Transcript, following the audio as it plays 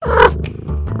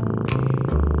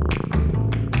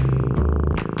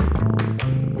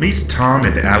Meet Tom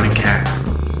and Alley Cat.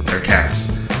 They're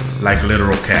cats, like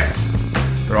literal cats.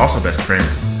 They're also best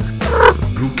friends.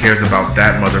 Who cares about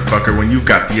that motherfucker when you've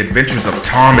got the adventures of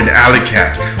Tom and Alley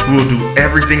Cat, who will do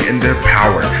everything in their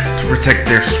power to protect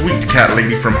their sweet cat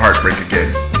lady from heartbreak again,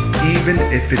 even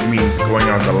if it means going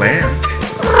on the lam.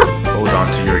 Hold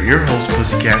on to your ear holes,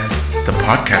 pussycats. The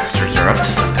podcasters are up to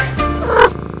something.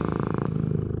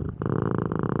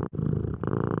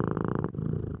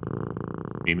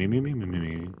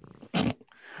 Me.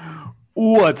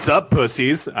 What's up,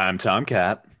 pussies? I'm Tom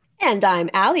Cat. And I'm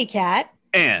Alley Cat.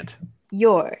 And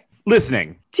you're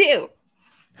listening to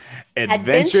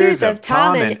Adventures of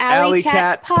Tom and Alley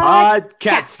Cat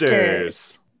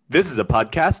Podcasters. This is a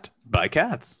podcast by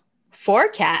cats. For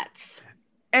cats.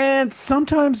 And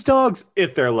sometimes dogs,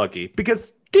 if they're lucky.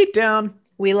 Because deep down,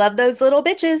 we love those little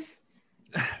bitches.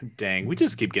 Dang, we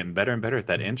just keep getting better and better at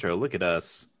that intro. Look at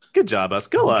us. Good job, us.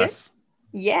 Go us.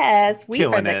 Yes, we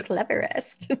Killing are the it.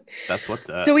 cleverest. That's what's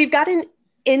up. So we've got an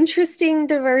interesting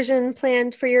diversion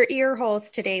planned for your ear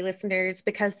holes today, listeners,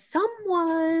 because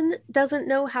someone doesn't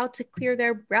know how to clear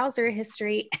their browser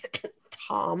history.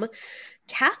 Tom,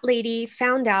 Cat Lady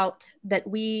found out that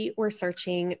we were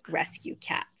searching rescue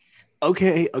cats.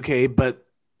 Okay, but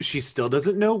she still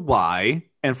doesn't know why.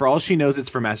 And for all she knows, it's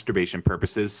for masturbation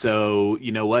purposes. So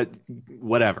you know what?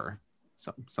 Whatever.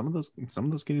 Some of those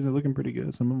kitties are looking pretty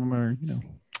good. Some of them are,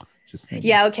 just saying.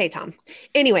 Yeah, okay, Tom.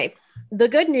 Anyway, the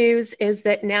good news is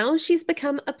that now she's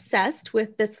become obsessed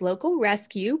with this local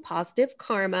rescue, Positive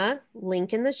Karma,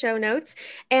 link in the show notes,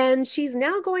 and she's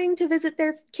now going to visit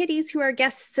their kitties who are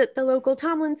guests at the local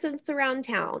Tomlinsons around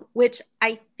town, which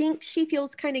I think she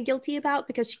feels kind of guilty about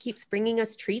because she keeps bringing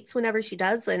us treats whenever she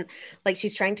does, and like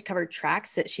she's trying to cover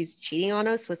tracks that she's cheating on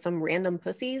us with some random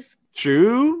pussies.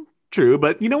 True,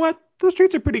 but you know what? Those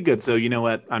treats are pretty good, so you know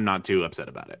what? I'm not too upset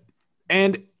about it.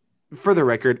 And for the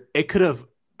record, it could have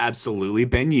absolutely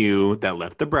been you that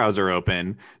left the browser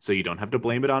open, so you don't have to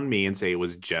blame it on me and say it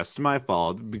was just my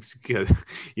fault, because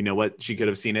you know what? She could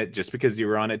have seen it just because you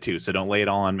were on it too, so don't lay it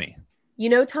all on me. You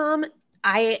know, Tom,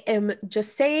 I am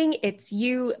just saying it's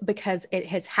you because it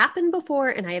has happened before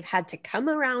and I have had to come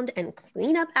around and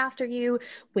clean up after you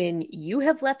when you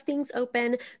have left things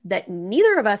open that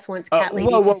neither of us wants Cat Lady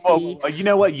to see. You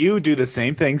know what? You do the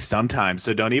same thing sometimes,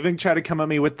 so don't even try to come at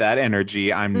me with that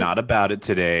energy. I'm not about it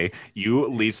today. You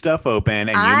leave stuff open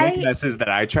and you make messes that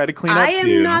I try to clean up too. I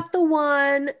am not the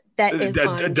one that is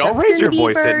on don't Justin raise your Bieber's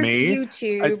voice at me.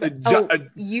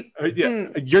 YouTube.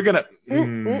 You're gonna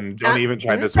don't even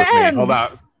try this with me. Hold on.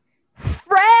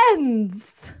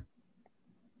 Friends.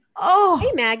 Oh,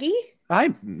 hey Maggie.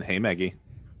 Hey Maggie.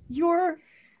 You're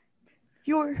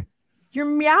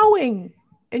meowing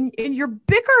and you're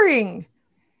bickering.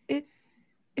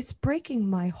 It's breaking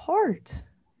my heart.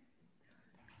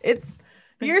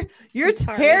 You're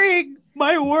tearing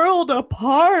my world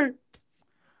apart.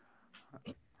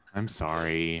 I'm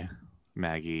sorry,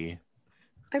 Maggie.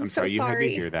 I'm so sorry you had to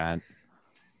hear that.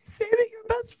 Say that you're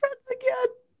best friends again.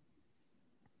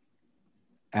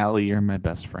 Allie, you're my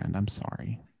best friend. I'm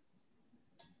sorry.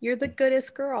 You're the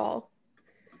goodest girl.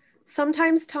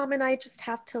 Sometimes Tom and I just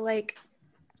have to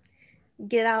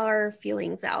get our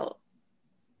feelings out.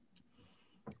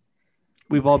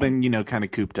 We've all been, kind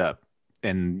of cooped up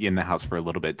and in the house for a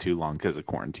little bit too long because of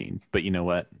quarantine. But you know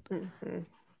what? Mm-hmm.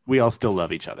 We all still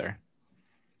love each other.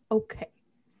 Okay.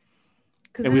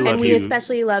 And we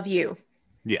especially love you.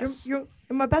 Yes. You're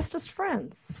my bestest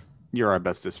friends. You're our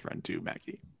bestest friend too,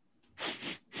 Maggie.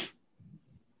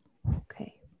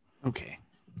 Okay.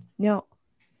 Now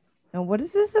what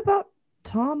is this about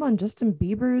Tom on Justin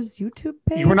Bieber's YouTube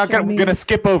page? We're not gonna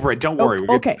skip over it. Don't worry.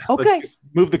 Okay. Let's just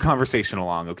move the conversation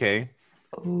along, okay?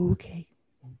 Okay.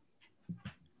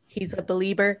 He's a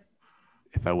believer.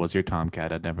 If I was your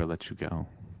Tomcat, I'd never let you go.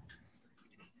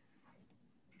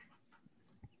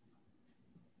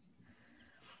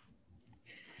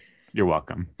 You're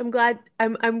welcome. I'm glad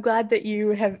that you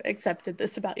have accepted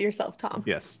this about yourself, Tom.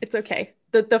 Yes. It's okay.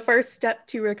 The first step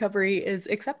to recovery is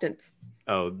acceptance.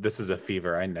 Oh, this is a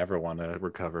fever I never want to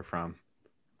recover from.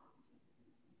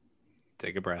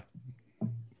 Take a breath.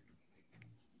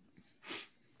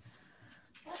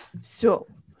 So,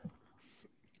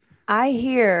 I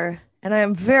hear, and I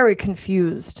am very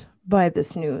confused by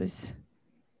this news,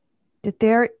 that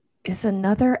there is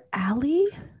another Alley?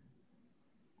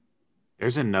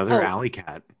 There's another Alley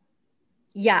Cat.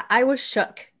 Yeah, I was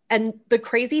shook. And the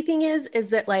crazy thing is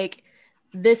that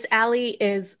this Alley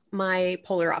is my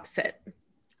polar opposite.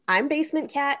 I'm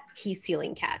basement cat, he's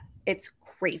ceiling cat. It's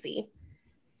crazy.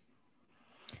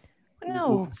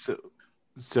 No.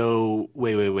 So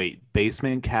wait.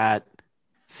 Basement cat,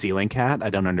 ceiling cat? I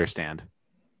don't understand.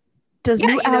 Does Yeah,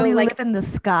 New you know, Ally like live in the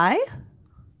sky?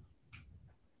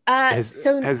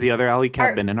 so Has the other alley cat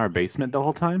our- been in our basement the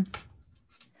whole time?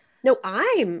 no,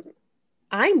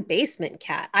 I'm basement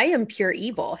cat. I am pure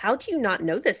evil. How do you not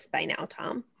know this by now,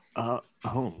 Tom? Oh,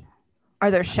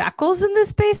 Are there shackles in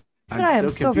this basement? I am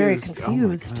so very Oh my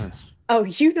confused. gosh. Oh,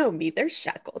 you know me. There's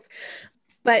shackles.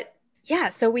 But yeah,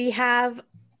 so we have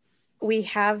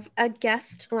a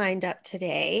guest lined up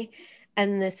today,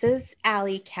 and this is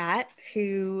Alley Cat,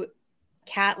 who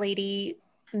Cat Lady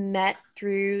met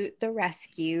through the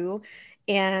rescue.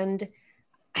 And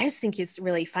I just think he's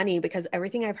really funny because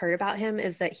everything I've heard about him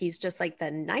is that he's just like the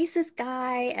nicest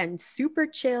guy and super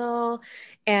chill.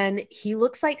 And he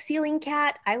looks like Ceiling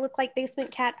Cat. I look like Basement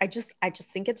Cat. I just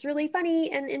think it's really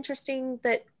funny and interesting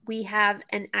that we have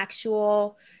an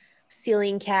actual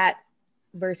Ceiling Cat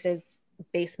versus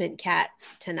Basement Cat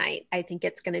tonight. I think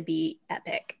it's going to be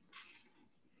epic.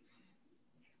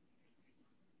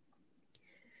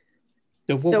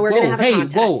 So we're going to have a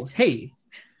contest.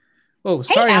 Whoa,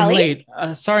 Hey, sorry I'm Allie. late.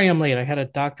 Sorry I'm late. I had a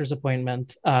doctor's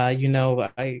appointment.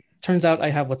 I turns out I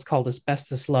have what's called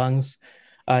asbestos lungs.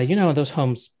 Those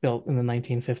homes built in the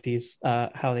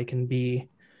 1950s, how they can be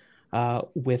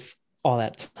with all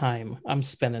that time I'm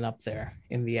spending up there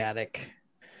in the attic.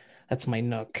 That's my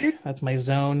nook. That's my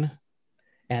zone.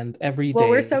 And every day Well,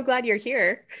 we're so glad you're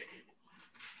here.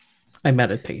 I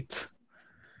meditate.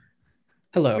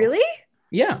 Hello. Really?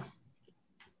 Yeah.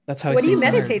 That's how I What do you stay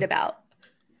centered. meditate about?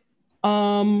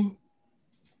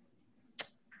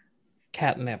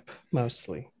 Catnip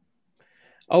mostly.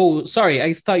 Oh, sorry.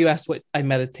 I thought you asked what I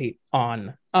meditate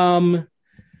on. Oh,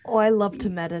 I love to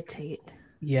meditate.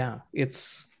 Yeah,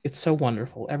 it's so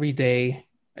wonderful. Every day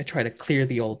I try to clear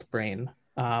the old brain.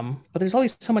 But there's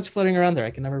always so much floating around there.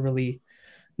 I can never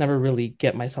really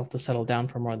get myself to settle down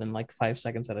for more than like 5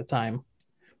 seconds at a time.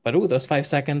 But those 5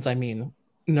 seconds, I mean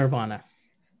Nirvana.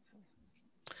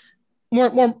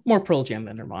 More Pearl Jam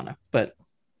than Nirvana, but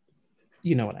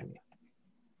you know what I mean.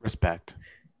 Respect.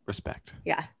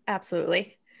 Yeah,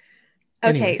 absolutely.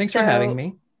 Anyway, Okay, thanks for having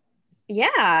me.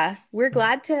 Yeah, we're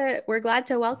glad to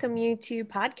welcome you to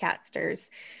Podcasters.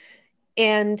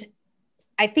 And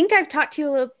I think I've talked to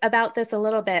you about this a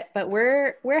little bit, but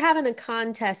we're having a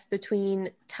contest between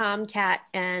Tomcat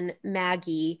and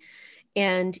Maggie,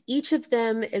 and each of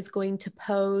them is going to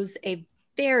pose a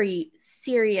very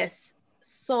serious,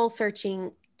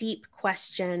 soul-searching, deep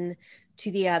question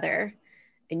to the other.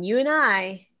 And you and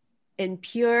I, in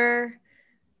pure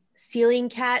Ceiling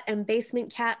Cat and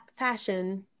Basement Cat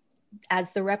fashion,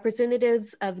 as the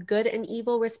representatives of good and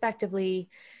evil respectively,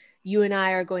 you and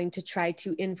I are going to try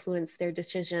to influence their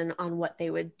decision on what they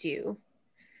would do.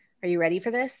 Are you ready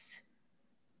for this?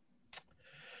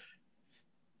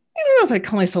 I don't know if I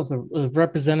call myself the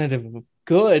representative of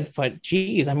good, but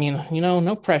geez, I mean,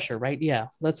 no pressure, right?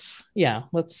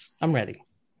 I'm ready.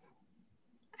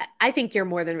 I think you're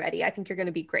more than ready. I think you're going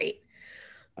to be great.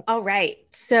 All right.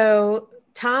 So,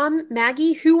 Tom,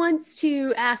 Maggie, who wants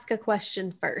to ask a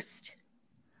question first?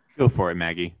 Go for it,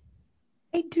 Maggie.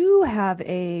 I do have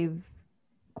a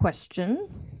question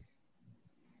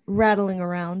rattling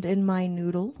around in my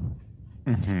noodle.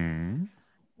 Mm-hmm.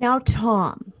 Now,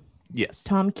 Tom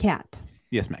Cat,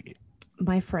 Yes, Maggie.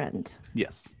 my friend,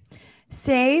 Yes.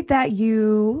 say that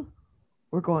you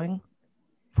were going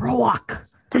for a walk.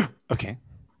 Okay.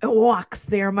 Walks,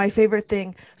 they are my favorite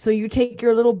thing. So you take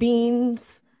your little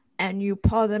beans and you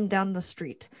paw them down the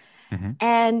street. Mm-hmm.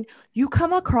 And you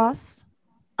come across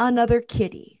another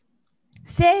kitty.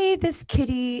 Say this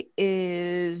kitty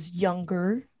is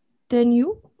younger than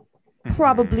you,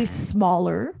 probably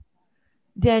smaller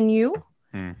than you.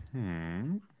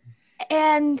 Mm-hmm.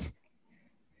 And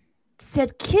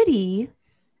said kitty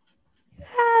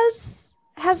has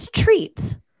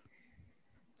treat.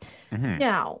 Mm-hmm.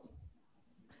 Now,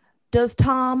 does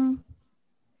Tom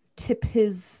tip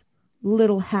his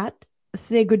little hat,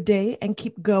 say good day, and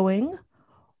keep going?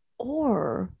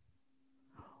 Or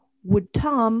would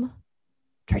Tom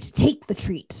try to take the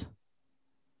treat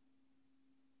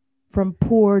from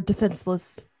poor,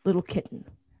 defenseless little kitten?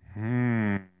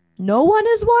 No one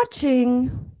is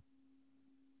watching.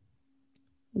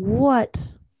 What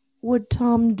would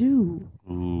Tom do?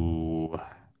 Ooh,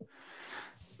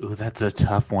 that's a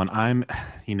tough one.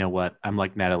 You know what? I'm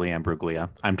like Natalie Imbruglia.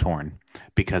 I'm torn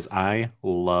because I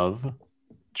love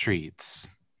treats,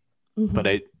 but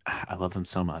I love them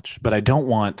so much. But I don't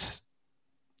want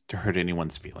to hurt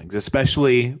anyone's feelings,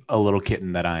 especially a little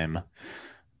kitten that I'm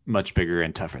much bigger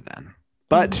and tougher than.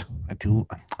 But I do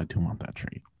want that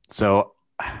treat. So,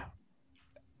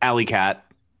 Alley Cat,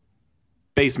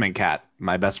 Basement Cat,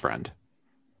 my best friend.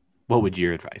 What would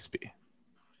your advice be?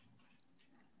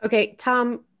 Okay,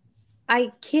 Tom,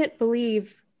 I can't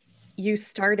believe you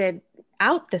started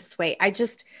out this way.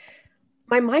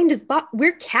 My mind is,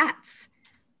 we're cats.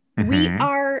 We Mhm.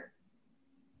 are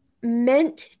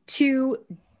meant to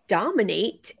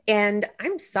dominate. And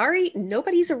I'm sorry,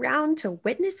 nobody's around to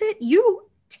witness it. You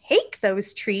take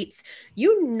those treats.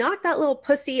 You knock that little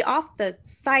pussy off the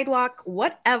sidewalk,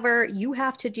 whatever you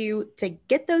have to do to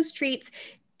get those treats,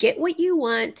 get what you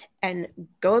want, and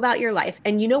go about your life.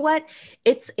 And you know what?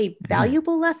 It's a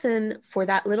valuable lesson for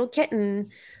that little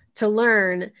kitten to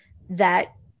learn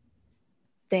that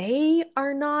they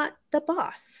are not the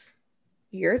boss.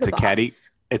 You're the boss.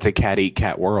 It's a cat eat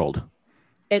cat world.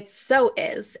 It so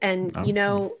is. And, you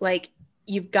know, like,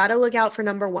 you've got to look out for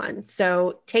number one.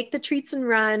 So take the treats and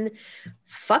run.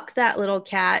 Fuck that little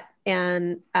cat.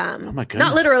 And Oh my goodness.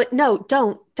 not literally. No,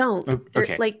 don't.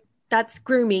 Okay. Like, that's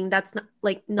grooming. That's not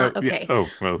okay. Yeah.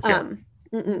 Yeah.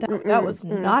 That was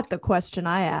not the question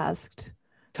I asked.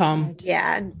 Tom.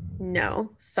 Yeah,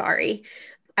 no, sorry.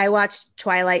 I watched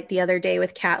Twilight the other day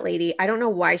with Cat Lady. I don't know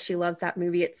why she loves that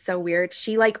movie. It's so weird.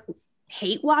 She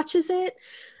hate watches it.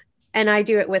 And I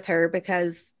do it with her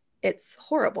because it's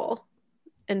horrible.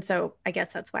 And so I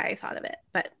guess that's why I thought of it.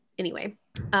 But anyway,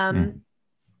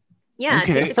 yeah.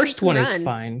 Okay. The first one is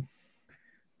fine.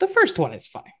 The first one is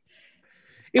fine.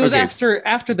 It was after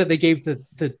that they gave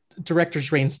the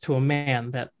director's reins to a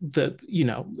man that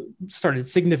started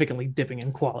significantly dipping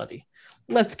in quality.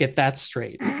 Let's get that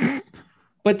straight.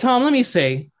 But Tom, let me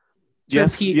say, to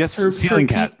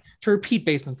repeat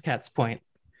Basement Cat's point,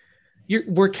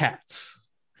 we're cats.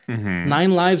 Mm-hmm.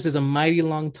 9 lives is a mighty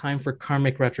long time for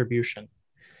karmic retribution.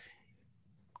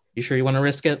 You sure you want to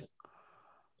risk it?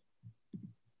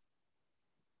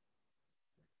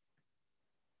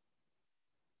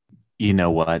 You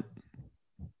know what?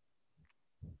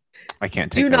 I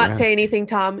can't take. Do not say anything,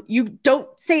 Tom. You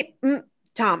don't say,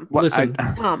 Tom. Well, listen,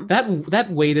 Tom.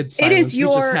 That weighted silence it is your...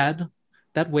 we just had.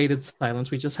 That weighted silence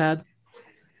we just had.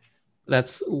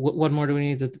 That's what more do we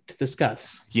need to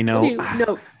discuss?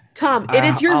 No, Tom. It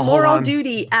is your moral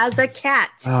duty as a cat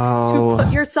to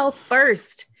put yourself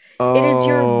first. It is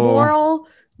your moral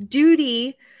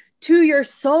duty to your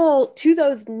soul, to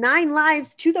those 9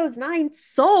 lives, to those 9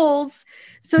 souls,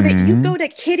 so that you go to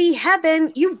kitty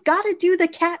heaven. You've got to do the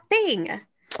cat thing.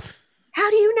 How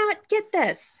do you not get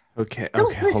this? Okay.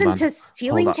 Don't listen to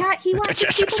Ceiling Cat. He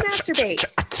watches people masturbate.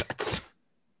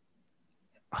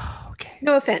 Okay.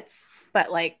 No offense, but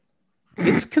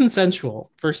it's consensual.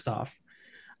 First off,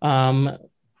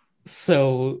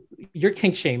 so you're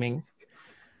kink shaming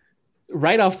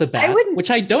right off the bat,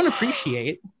 which I don't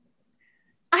appreciate.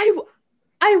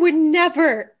 I would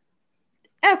never,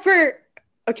 ever.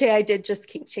 Okay, I did just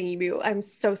kink shame you. I'm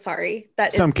so sorry.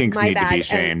 That some is kinks my need bad, to be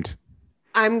shamed.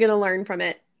 I'm gonna learn from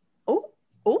it. Oh.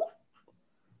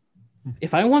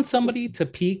 If I want somebody to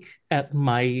peek at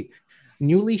my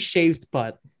newly shaved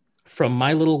butt from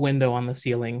my little window on the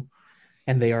ceiling,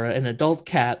 and they are an adult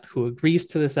cat who agrees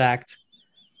to this act,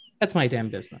 that's my damn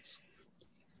business.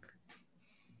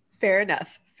 Fair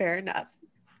enough.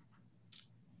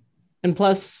 And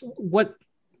plus, what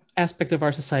aspect of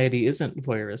our society isn't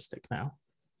voyeuristic now?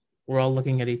 We're all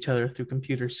looking at each other through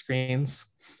computer screens,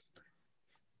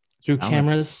 through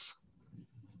cameras.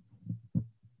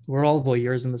 We're all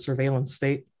voyeurs in the surveillance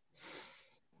state.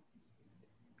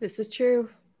 This is true.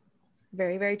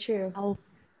 Very, very true. Oh,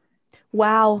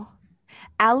 wow.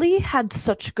 Allie had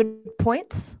such good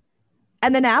points.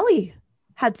 And then Allie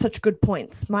had such good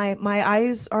points. My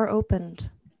eyes are opened.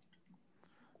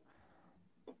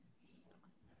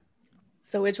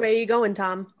 So which way are you going,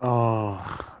 Tom?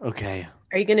 Oh, okay.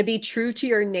 Are you going to be true to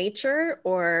your nature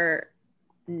or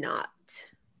not?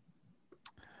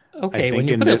 Okay, when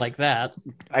you put it like that.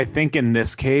 I think in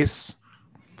this case,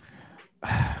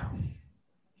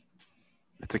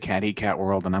 it's a cat eat cat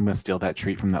world, and I'm going to steal that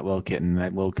treat from that little kitten.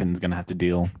 That little kitten's going to have to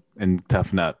deal and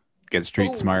toughen up, get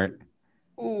street smart.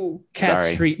 Ooh, cat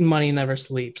street money never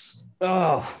sleeps.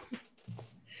 Oh,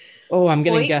 I'm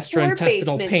getting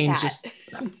gastrointestinal pain.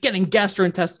 I'm getting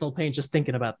gastrointestinal pain just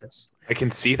thinking about this. I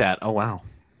can see that. Oh, wow.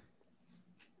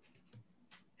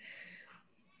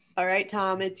 All right,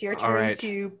 Tom, it's your turn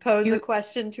to pose a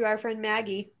question to our friend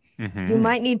Maggie. Mm-hmm. You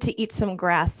might need to eat some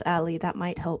grass, Allie. That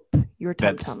might help your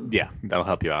tum-tum. Yeah, that'll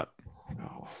help you out.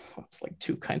 Oh, it's like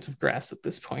 2 kinds of grass at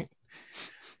this point.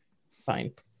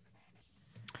 Fine.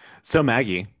 So,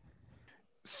 Maggie,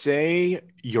 say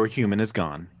your human is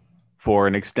gone for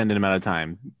an extended amount of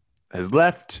time, has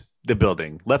left the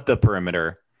building, left the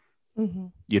perimeter. Mm-hmm.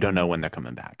 You don't know when they're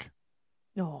coming back.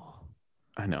 No.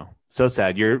 I know. So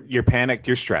sad. You're panicked.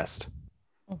 You're stressed.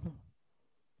 Mm-hmm.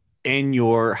 In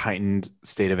your heightened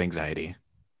state of anxiety,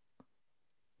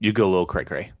 You go a little cray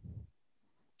cray.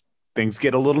 Things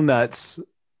get a little nuts.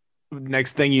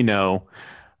 Next thing you know,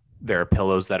 there are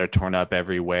pillows that are torn up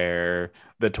everywhere.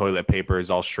 The toilet paper is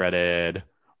all shredded.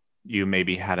 You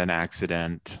maybe had an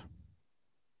accident.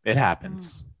 It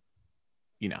happens.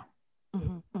 You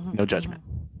know, no judgment.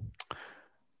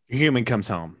 Your human comes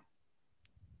home,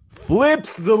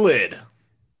 flips the lid,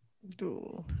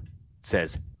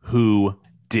 says, "Who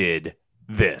did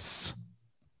this?"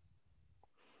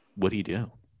 What do you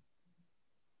do?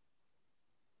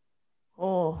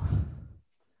 Oh,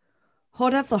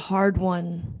 that's a hard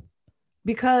one.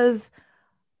 Because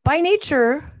by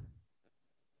nature,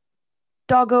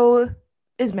 Doggo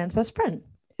is man's best friend.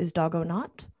 Is Doggo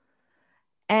not?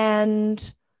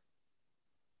 And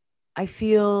I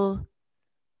feel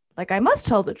like I must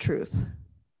tell the truth.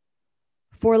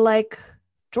 For like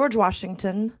George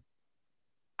Washington,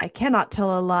 I cannot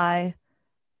tell a lie,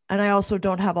 and I also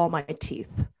don't have all my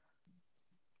teeth.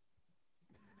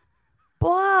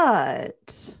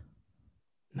 But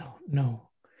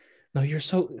No, you're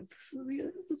such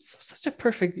a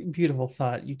perfect, beautiful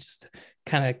thought. You just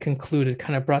kind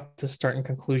of brought to start and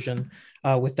conclusion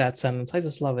with that sentence. I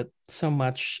just love it so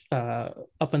much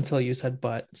up until you said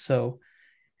but. So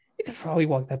you could probably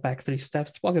walk that back 3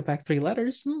 steps, walk it back 3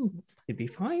 letters. You'd be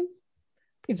fine.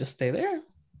 You just stay there.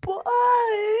 But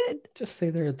Just stay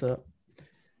there.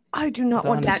 I do not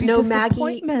want to honest- be No, Maggie-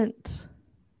 disappointment.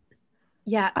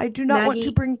 Yeah. I do not want to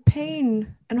Maggie- bring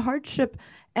pain and hardship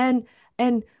and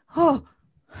oh,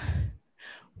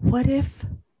 what if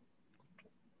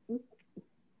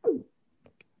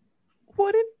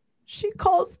she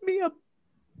calls me a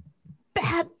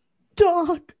bad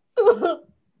dog?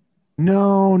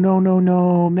 No,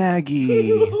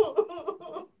 Maggie.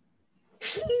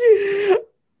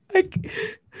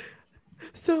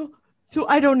 So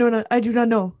I don't know. I do not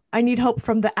know. I need help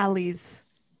from the alleys,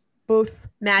 both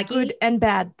Maggie, good and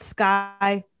bad,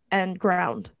 sky and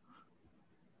ground.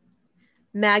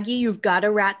 Maggie, you've got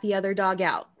to rat the other dog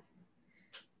out.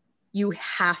 You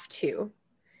have to.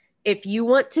 If you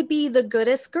want to be the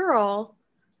goodest girl,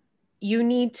 you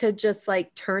need to just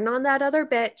like turn on that other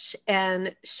bitch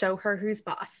and show her who's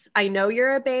boss. I know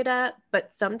you're a beta,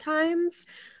 but sometimes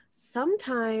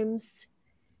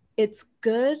it's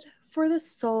good for the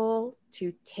soul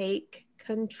to take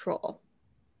control.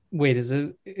 Wait, is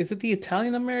it the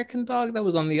Italian American dog that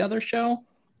was on the other show?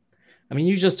 I mean,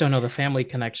 you just don't know the family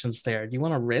connections there. Do you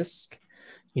want to risk,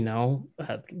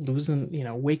 losing,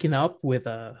 waking up with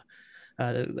a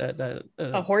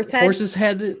horse head? horse's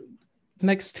head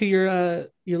next to your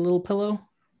little pillow?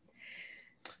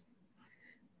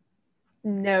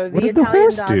 No, What the did the Italian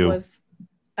horse dog do? was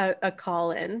a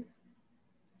call-in.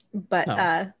 But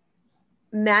Oh.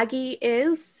 Maggie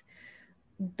is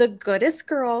the goodest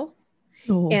girl.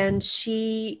 And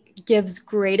she gives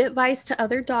great advice to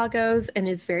other doggos and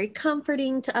is very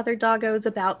comforting to other doggos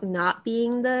about not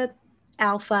being the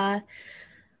alpha.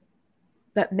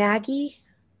 But Maggie,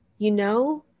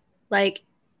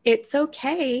 it's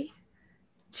okay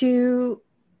to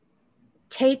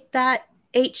take that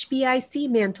HBIC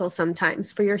mantle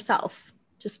sometimes for yourself.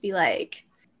 Just be like,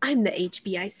 I'm the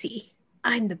HBIC.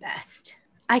 I'm the best.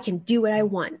 I can do what I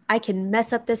want. I can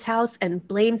mess up this house and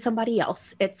blame somebody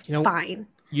else. It's fine.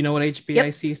 You know what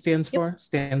HBIC stands for?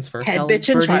 Stands for Head bitch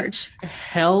in charge.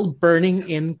 Hell burning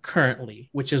in currently,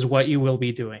 which is what you will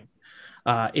be doing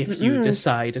if you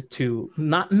decide to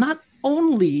not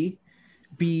only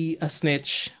be a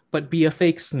snitch, but be a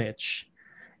fake snitch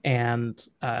and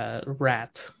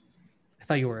rat. I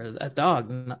thought you were a dog,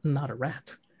 not a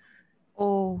rat.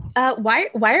 Oh. Why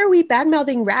are we bad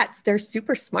mouthing rats? They're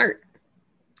super smart.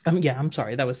 Yeah, I'm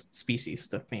sorry. That was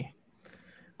speciesist of me.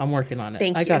 I'm working on it.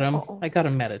 Thank I you.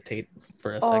 gotta meditate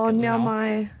for a second. Oh,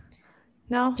 now.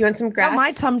 Do you want some grass? Now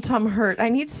my tum hurt. I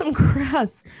need some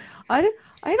grass. I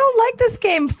don't like this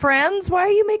game, friends. Why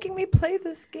are you making me play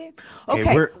this game?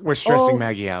 Okay, we're stressing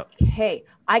Maggie out. Hey,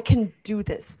 I can do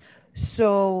this.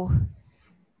 So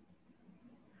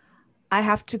I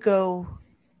have to go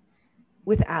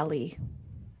with Allie.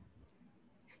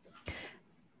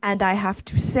 And I have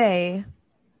to say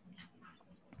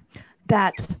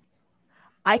that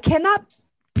I cannot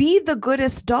be the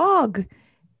goodest dog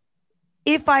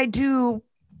if I do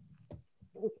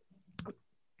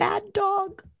bad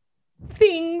dog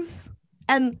things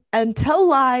and tell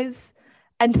lies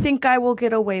and think I will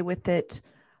get away with it.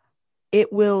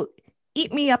 It will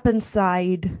eat me up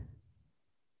inside.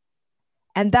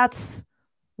 And that's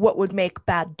what would make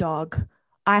bad dog.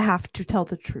 I have to tell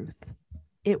the truth.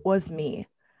 It was me.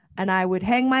 And I would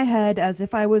hang my head as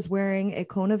if I was wearing a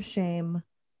cone of shame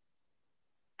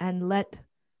and let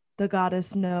the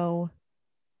goddess know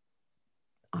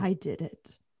I did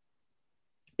it.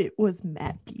 It was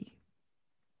Maggie.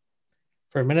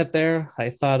 For a minute there, I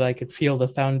thought I could feel the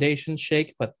foundation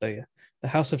shake, but the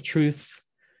house of truth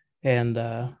and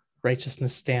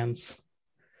righteousness stands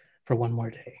for one more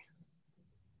day.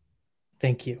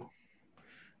 Thank you.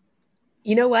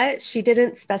 You know what? She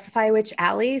didn't specify which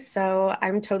alley, so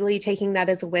I'm totally taking that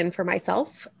as a win for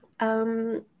myself.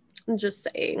 I'm just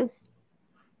saying.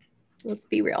 Let's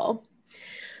be real.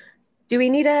 Do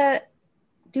we need a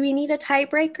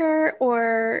tiebreaker,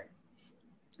 or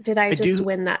did I just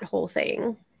win that whole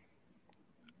thing?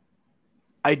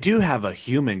 I do have a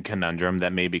human conundrum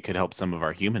that maybe could help some of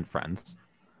our human friends.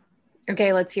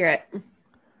 Okay, let's hear it.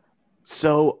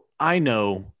 So I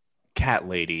know Cat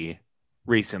Lady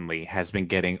recently has been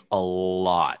getting a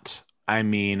lot. I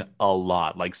mean, a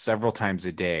lot, like several times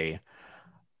a day,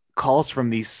 calls from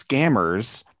these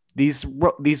scammers.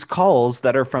 These calls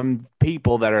that are from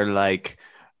people that are like,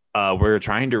 we're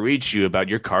trying to reach you about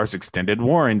your car's extended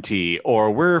warranty,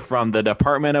 or we're from the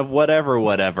department of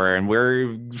whatever, and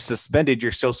we're suspended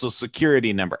your social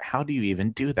security number. How do you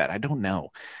even do that? I don't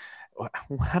know.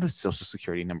 How do social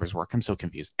security numbers work? I'm so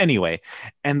confused. Anyway,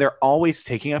 and they're always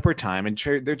taking up her time, and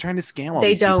they're trying to scam all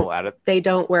these people out of. They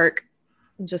don't work.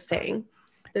 I'm just saying.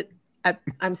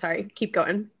 I'm sorry. Keep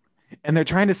going. And they're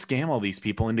trying to scam all these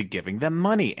people into giving them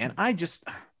money, and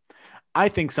I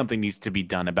think something needs to be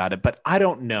done about it, but I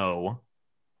don't know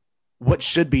what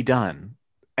should be done.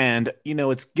 And,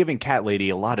 it's giving Cat Lady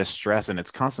a lot of stress, and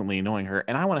it's constantly annoying her,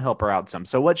 and I want to help her out some.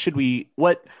 So what could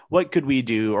we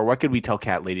do, or what could we tell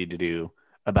Cat Lady to do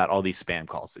about all these spam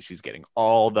calls that she's getting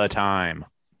all the time?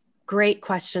 Great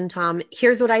question, Tom.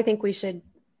 Here's what I think we should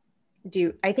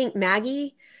do. I think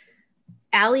Maggie,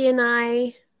 Allie, and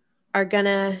I are going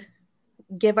to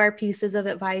give our pieces of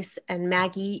advice, and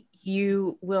Maggie,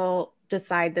 you will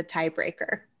decide the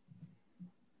tiebreaker.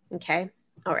 Okay?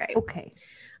 All right. Okay.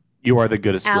 You are the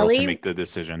goodest girl Allie, to make the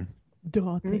decision.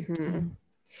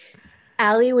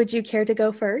 Allie, would you care to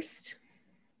go first?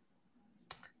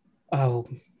 Oh,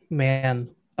 man.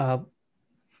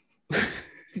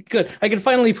 Good. I can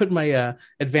finally put my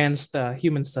advanced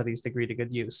human studies degree to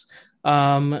good use.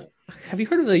 Have you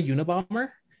heard of the Unabomber?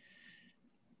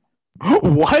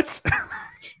 What?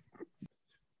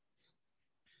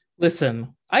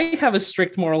 Listen, I have a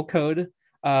strict moral code,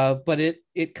 but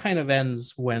it kind of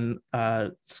ends when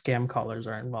scam callers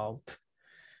are involved.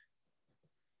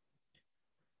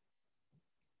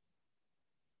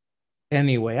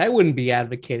 Anyway, I wouldn't be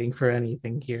advocating for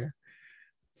anything here,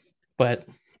 but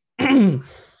we've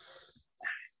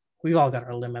all got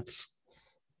our limits.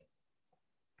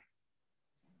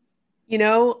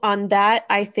 On that,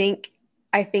 I think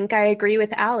I agree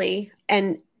with Allie,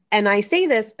 and I say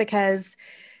this because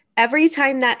every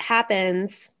time that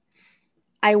happens,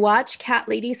 I watch Cat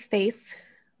Lady's face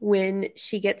when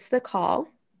she gets the call,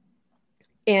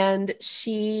 and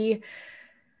she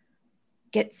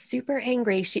gets super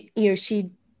angry. She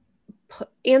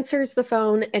answers the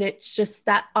phone, and it's just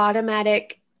that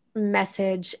automatic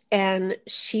message, and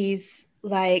she's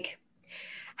like,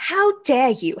 "How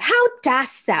dare you? How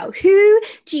darest thou? Who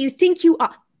do you think you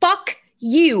are? Fuck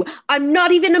you. I'm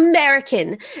not even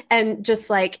American." And just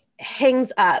like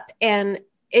hangs up. And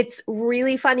it's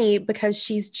really funny because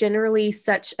she's generally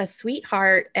such a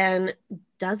sweetheart and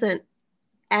doesn't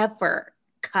ever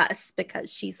cuss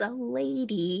because she's a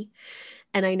lady.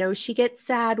 And I know she gets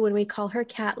sad when we call her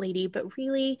Cat Lady, but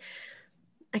really,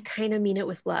 I kind of mean it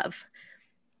with love.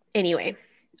 Anyway,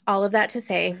 all of that to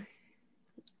say,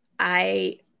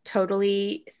 I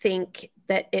totally think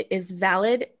that it is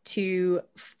valid to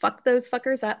fuck those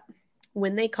fuckers up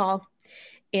when they call.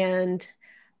 And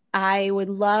I would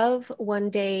love one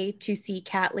day to see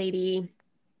Cat Lady.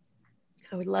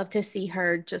 I would love to see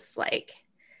her just like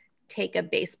take a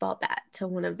baseball bat to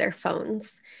one of their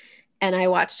phones. And I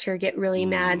watched her get really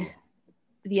mad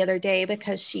the other day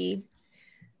because she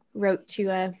wrote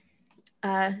to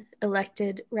a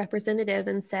elected representative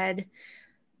and said,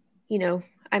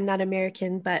 I'm not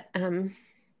American, but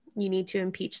you need to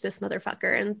impeach this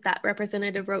motherfucker. And that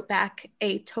representative wrote back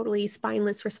a totally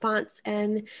spineless response.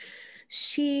 And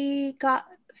she got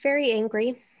very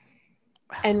angry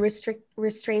and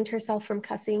restrained herself from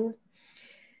cussing.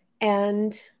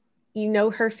 And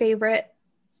her favorite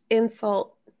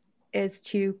insult is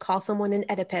to call someone an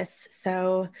Oedipus.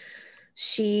 So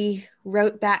she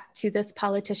wrote back to this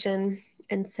politician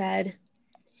and said,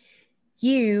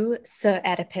 "You, Sir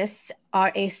Oedipus,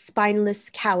 are a spineless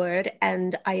coward,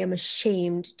 and I am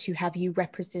ashamed to have you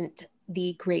represent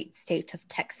the great state of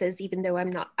Texas, even though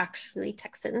I'm not actually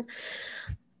Texan."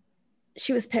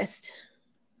 She was pissed.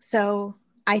 So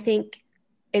I think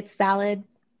it's valid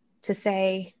to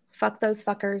say, fuck those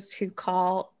fuckers who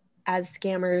call as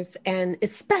scammers, and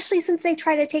especially since they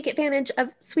try to take advantage of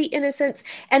sweet innocents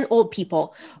and old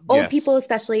people. Old Yes. people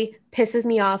especially pisses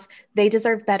me off. They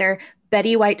deserve better.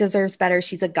 Betty White deserves better.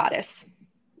 She's a goddess.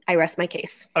 I rest my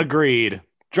case. Agreed.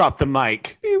 Drop the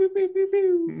mic.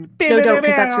 No, don't,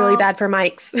 because that's really bad for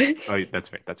mics. Oh,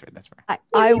 that's right. That's right. That's right.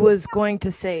 I was going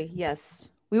to say, yes,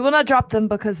 we will not drop them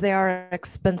because they are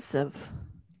expensive.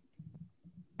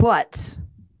 But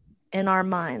in our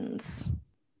minds.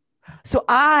 So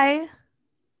I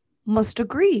must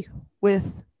agree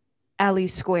with Ali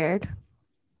Squared.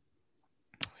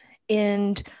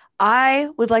 And I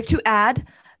would like to add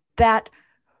that,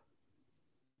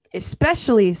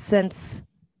 especially since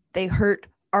they hurt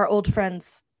our old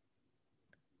friends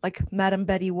like Madam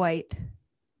Betty White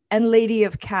and Lady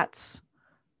of Cats,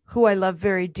 who I love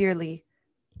very dearly,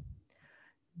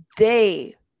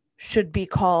 they should be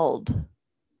called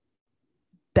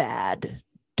Bad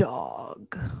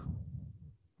Dog.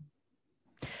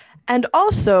 And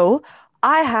also,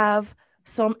 I have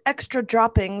some extra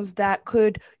droppings that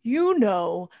could,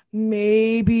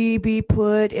 maybe be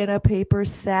put in a paper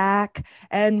sack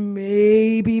and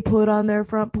maybe put on their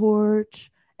front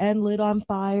porch and lit on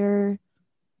fire.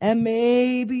 And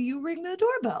maybe you ring the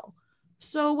doorbell.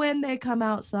 So when they come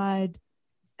outside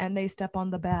and they step on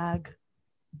the bag,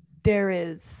 there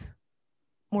is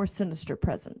more sinister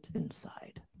present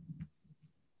inside.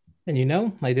 And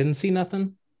I didn't see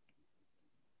nothing.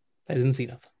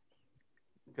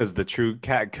 Because the true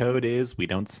cat code is we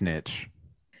don't snitch.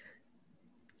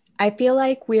 I feel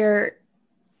like we're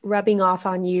rubbing off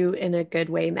on you in a good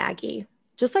way, Maggie.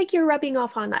 Just like you're rubbing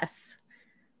off on us.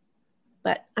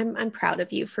 But I'm proud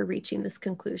of you for reaching this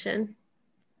conclusion.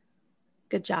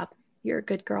 Good job. You're a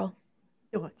good girl.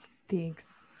 Oh, thanks.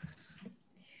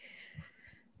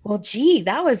 Well, gee,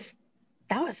 that was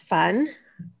fun.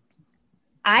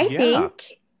 I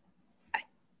think,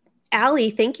 Allie,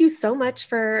 thank you so much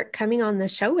for coming on the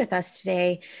show with us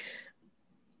today.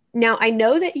 Now, I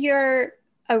know that you're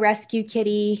a rescue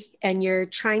kitty and you're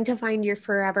trying to find your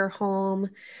forever home.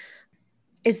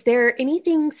 Is there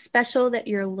anything special that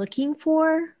you're looking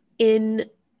for in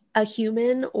a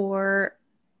human or,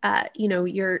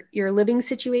 your living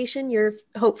situation, your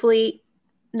hopefully,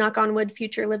 knock on wood,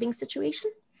 future living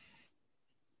situation?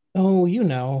 Oh,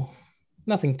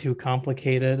 nothing too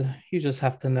complicated. You just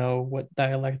have to know what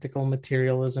dialectical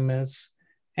materialism is,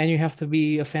 and you have to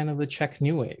be a fan of the Czech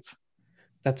New Wave.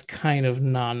 That's kind of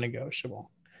non-negotiable.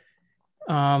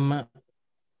 But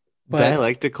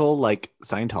Dialectical, like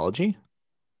Scientology?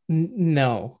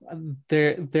 No,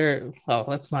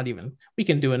 let's not even. We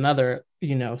can do another,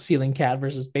 ceiling cat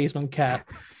versus basement cat.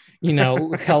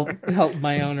 Help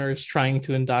my owners trying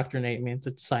to indoctrinate me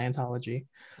into Scientology.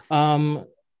 But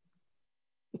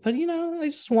I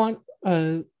just want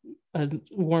a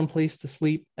warm place to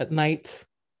sleep at night.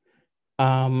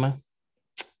 And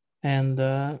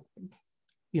I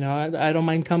don't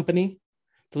mind company.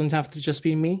 Doesn't have to just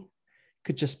be me.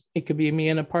 It could be me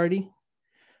in a party.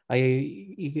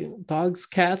 Dogs,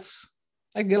 cats.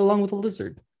 I get along with a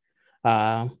lizard.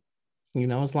 As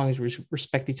long as we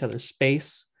respect each other's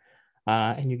space,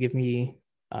 and you give me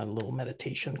a little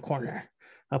meditation corner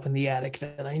up in the attic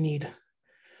that I need.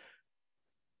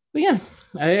 But yeah,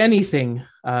 anything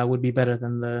would be better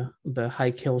than the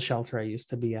high kill shelter I used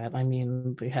to be at. I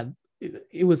mean,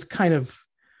 it was kind of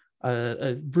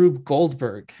a Rube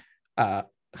Goldberg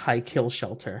high kill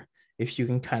shelter, if you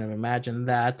can kind of imagine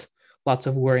that. Lots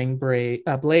of whirring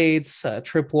blades,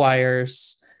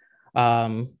 tripwires.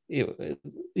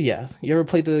 You ever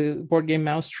played the board game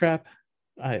Mousetrap?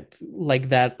 Like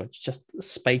that, but just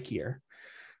spikier.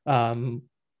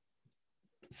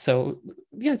 So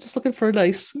yeah, just looking for a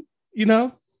nice,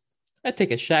 I'd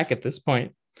take a shack at this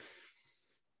point.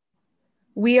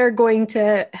 We are going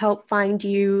to help find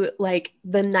you like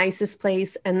the nicest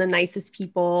place and the nicest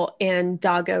people and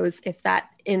doggos if that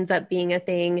ends up being a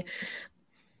thing.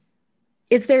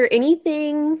 Is there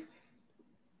anything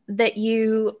that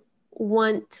you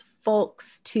want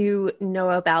folks to know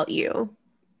about you?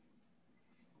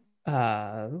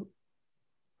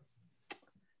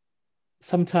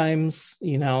 Sometimes,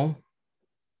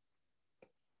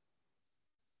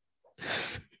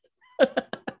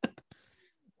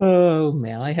 oh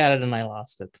man, I had it and I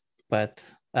lost it. But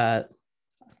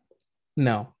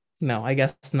no, I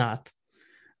guess not.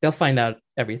 They'll find out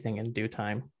everything in due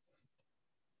time.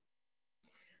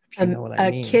 You know what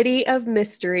I mean. Kitty of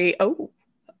mystery. Oh,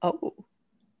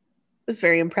 that's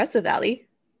very impressive, Allie.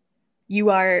 You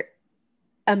are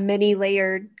a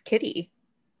many-layered kitty.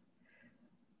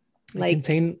 I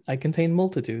contain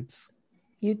multitudes.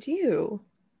 You do.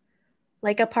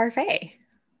 like a parfait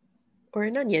or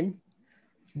an onion.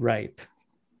 Right.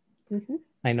 Mhm.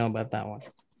 I know about that one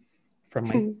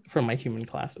from my human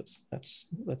classes. That's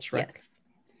right. Yes.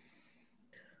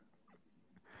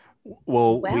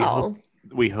 Well, Well,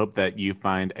 we hope that you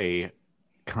find a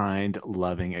kind,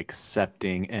 loving,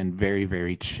 accepting, and very,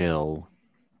 very chill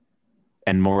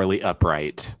and morally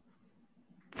upright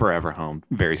forever home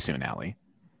very soon, Allie.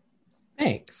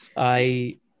 Thanks.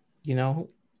 I,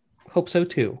 hope so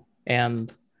too.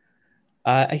 And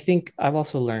I think I've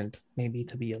also learned maybe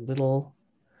to be a little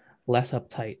less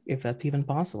uptight, if that's even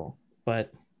possible.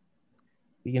 But,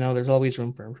 there's always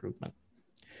room for improvement.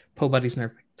 Nobody's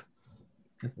perfect,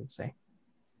 as they say.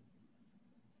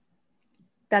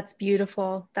 that's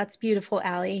beautiful. That's beautiful,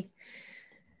 Allie.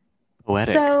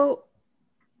 Poetic. So,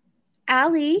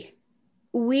 Allie,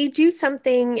 we do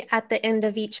something at the end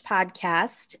of each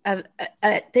podcast,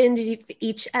 at the end of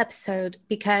each episode,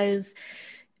 because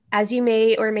as you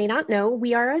may or may not know,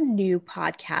 we are a new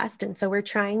podcast. And so we're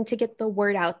trying to get the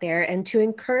word out there and to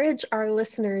encourage our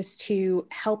listeners to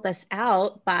help us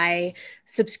out by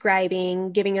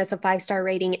subscribing, giving us a 5-star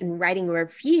rating, and writing a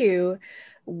review.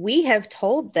 We have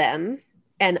told them,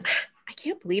 and I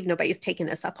can't believe nobody's taken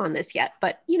us up on this yet,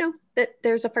 but that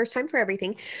there's a first time for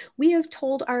everything. We have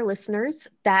told our listeners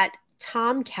that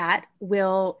Tomcat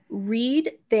will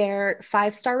read their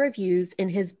 5-star reviews in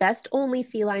his best only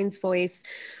felines voice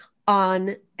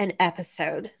on an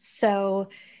episode. So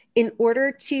in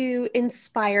order to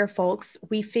inspire folks,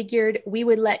 we figured we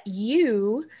would let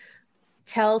you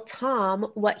tell Tom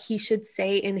what he should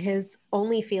say in his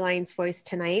only felines voice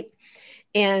tonight.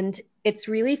 And it's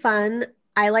really fun.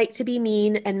 I like to be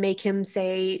mean and make him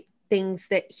say things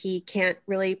that he can't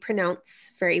really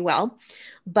pronounce very well,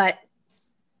 but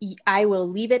I will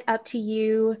leave it up to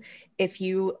you if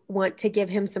you want to give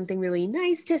him something really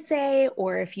nice to say,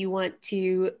 or if you want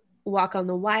to walk on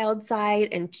the wild side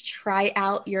and try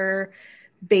out your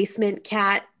basement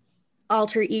cat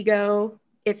alter ego.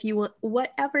 If you want,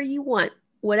 whatever you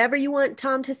want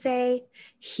Tom to say,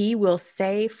 he will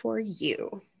say for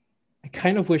you. I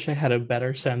kind of wish I had a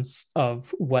better sense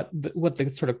of what the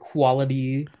sort of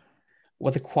qualities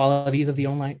of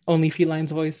the only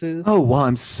felines voice is. Oh, well,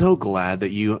 I'm so glad that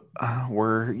you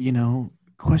were,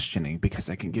 questioning,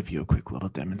 because I can give you a quick little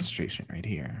demonstration right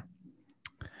here.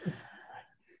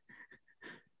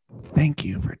 Thank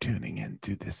you for tuning in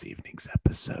to this evening's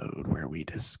episode where we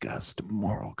discussed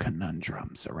moral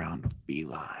conundrums around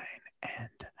feline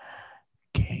and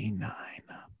canine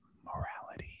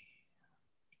morality.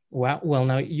 Wow. Well,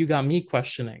 now you got me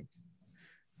questioning.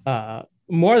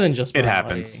 More than just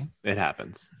morality. It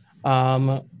happens.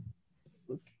 I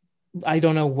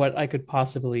don't know what I could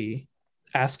possibly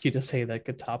ask you to say that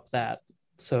could top that.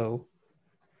 So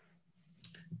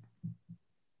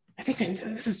I think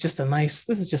this is just a nice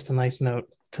note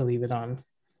to leave it on.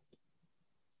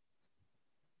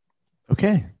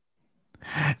 Okay.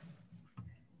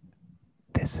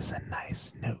 This is a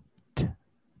nice note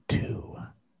to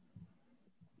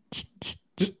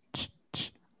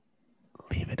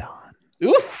leave it on.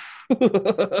 Ooh.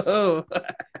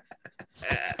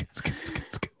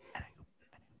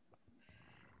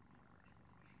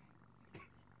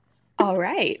 All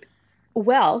right.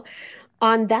 Well,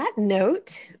 on that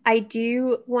note, I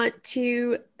do want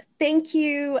to thank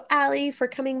you, Allie, for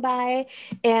coming by.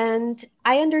 And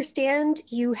I understand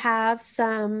you have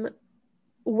some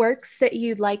works that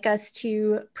you'd like us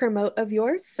to promote of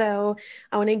yours. So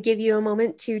I want to give you a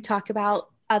moment to talk about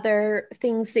other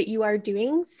things that you are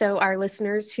doing. So our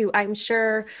listeners, who I'm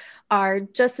sure are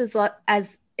just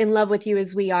as in love with you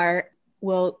as we are,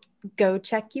 will go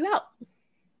check you out.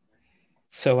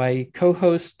 So I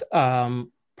co-host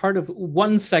part of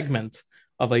one segment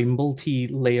of a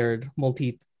multi-layered,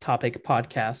 multi-topic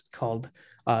podcast called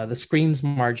The Screen's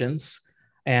Margins.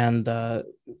 And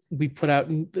we put out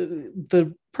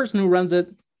the person who runs it,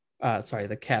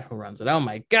 the cat who runs it. Oh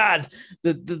my God,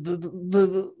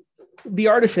 the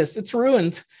artifice, it's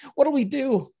ruined. What do we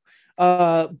do?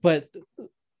 But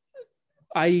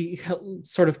I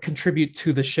sort of contribute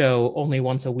to the show only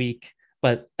once a week,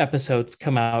 but episodes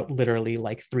come out literally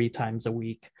like 3 times a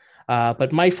week.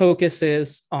 But my focus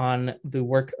is on the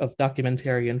work of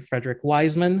documentarian Frederick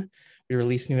Wiseman. We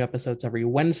release new episodes every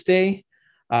Wednesday.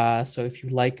 So if you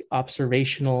like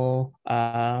observational,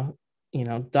 docs,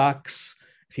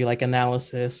 if you like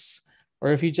analysis,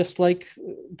 or if you just like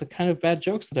the kind of bad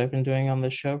jokes that I've been doing on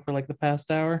this show for like the past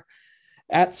hour,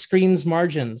 at Screens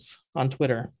Margins on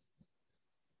Twitter.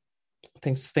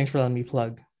 Thanks for letting me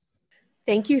plug.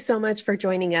 Thank you so much for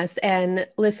joining us. And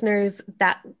listeners,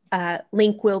 that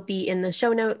link will be in the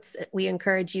show notes. We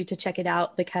encourage you to check it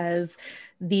out because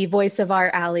the voice of our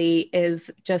Allie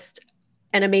is just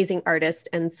an amazing artist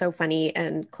and so funny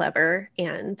and clever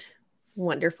and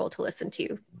wonderful to listen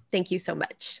to. Thank you so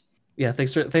much. Yeah,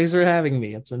 thanks for having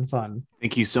me. It's been fun.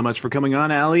 Thank you so much for coming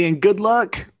on, Allie, and good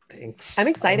luck. Thanks. I'm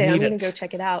excited. I'm going it. to go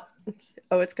check it out.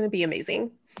 Oh, it's going to be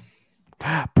amazing.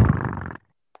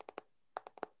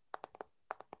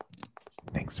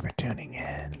 Thanks for tuning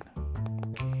in.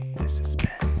 This has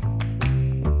been